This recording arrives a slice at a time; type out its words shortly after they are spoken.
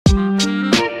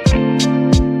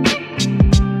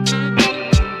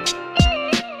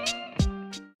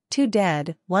2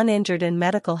 dead, 1 injured in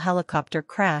medical helicopter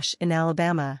crash in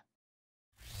Alabama.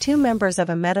 2 members of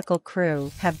a medical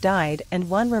crew have died and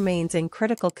 1 remains in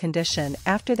critical condition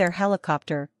after their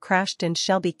helicopter crashed in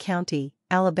Shelby County,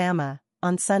 Alabama,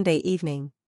 on Sunday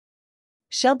evening.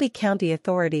 Shelby County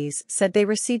authorities said they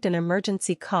received an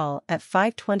emergency call at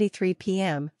 5:23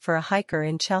 p.m. for a hiker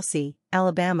in Chelsea,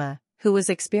 Alabama, who was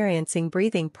experiencing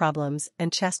breathing problems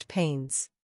and chest pains.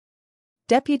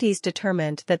 Deputies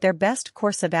determined that their best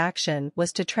course of action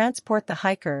was to transport the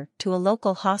hiker to a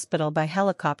local hospital by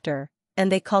helicopter, and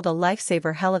they called a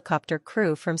LifeSaver helicopter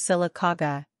crew from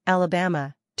Sylacauga,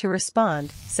 Alabama, to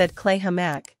respond, said Clay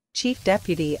Hammac, Chief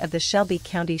Deputy of the Shelby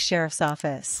County Sheriff's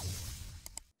Office.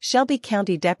 Shelby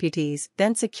County deputies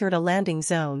then secured a landing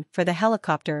zone for the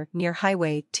helicopter near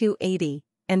Highway 280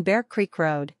 and Bear Creek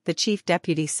Road, the chief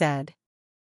deputy said.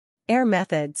 Air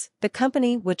Methods, the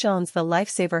company which owns the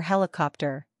LifeSaver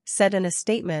helicopter, said in a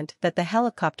statement that the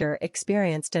helicopter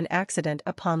experienced an accident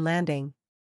upon landing.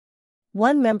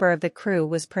 1 member of the crew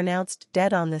was pronounced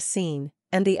dead on the scene,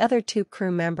 and the other 2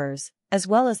 crew members, as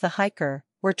well as the hiker,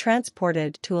 were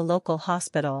transported to a local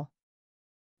hospital.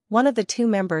 1 of the 2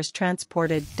 members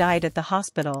transported died at the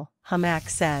hospital, Hammac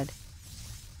said.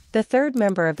 The 3rd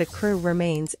member of the crew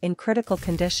remains in critical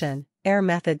condition, Air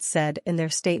Methods said in their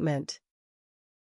statement.